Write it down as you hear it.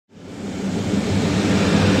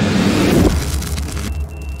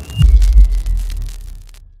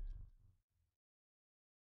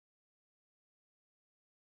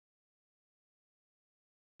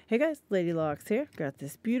Hey guys, Ladylocks here. Got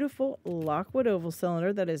this beautiful Lockwood oval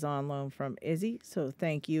cylinder that is on loan from Izzy. So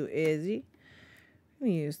thank you, Izzy. I'm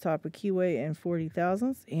going to use tapered keyway and 40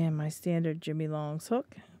 thousandths and my standard Jimmy Longs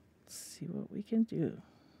hook. Let's see what we can do.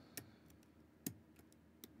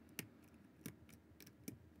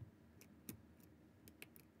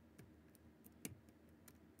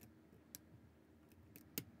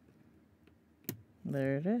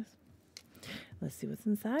 There it is. Let's see what's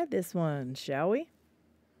inside this one, shall we?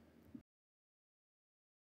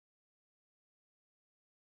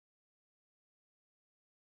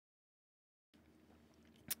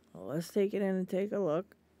 Well, let's take it in and take a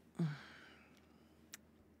look.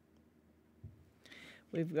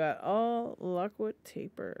 We've got all Lockwood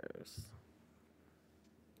tapers.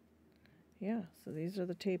 Yeah, so these are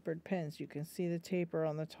the tapered pins. You can see the taper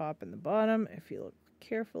on the top and the bottom. If you look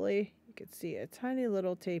carefully, you can see a tiny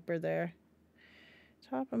little taper there,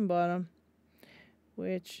 top and bottom,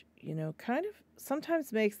 which, you know, kind of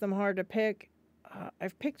sometimes makes them hard to pick.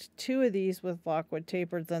 I've picked two of these with Lockwood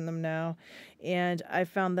tapers in them now, and I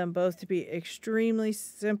found them both to be extremely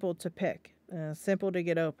simple to pick, simple to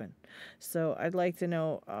get open. So I'd like to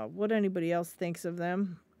know what anybody else thinks of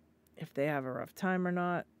them, if they have a rough time or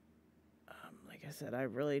not. Like I said, I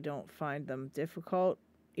really don't find them difficult.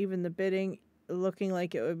 Even the bitting, looking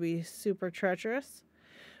like it would be super treacherous,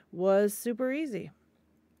 was super easy.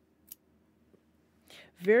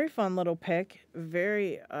 Very fun little pick,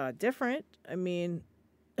 very different. I mean,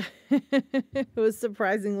 it was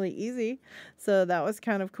surprisingly easy, so that was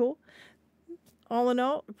kind of cool. All in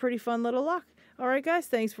all, a pretty fun little lock. All right, guys,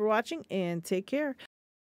 thanks for watching, and take care.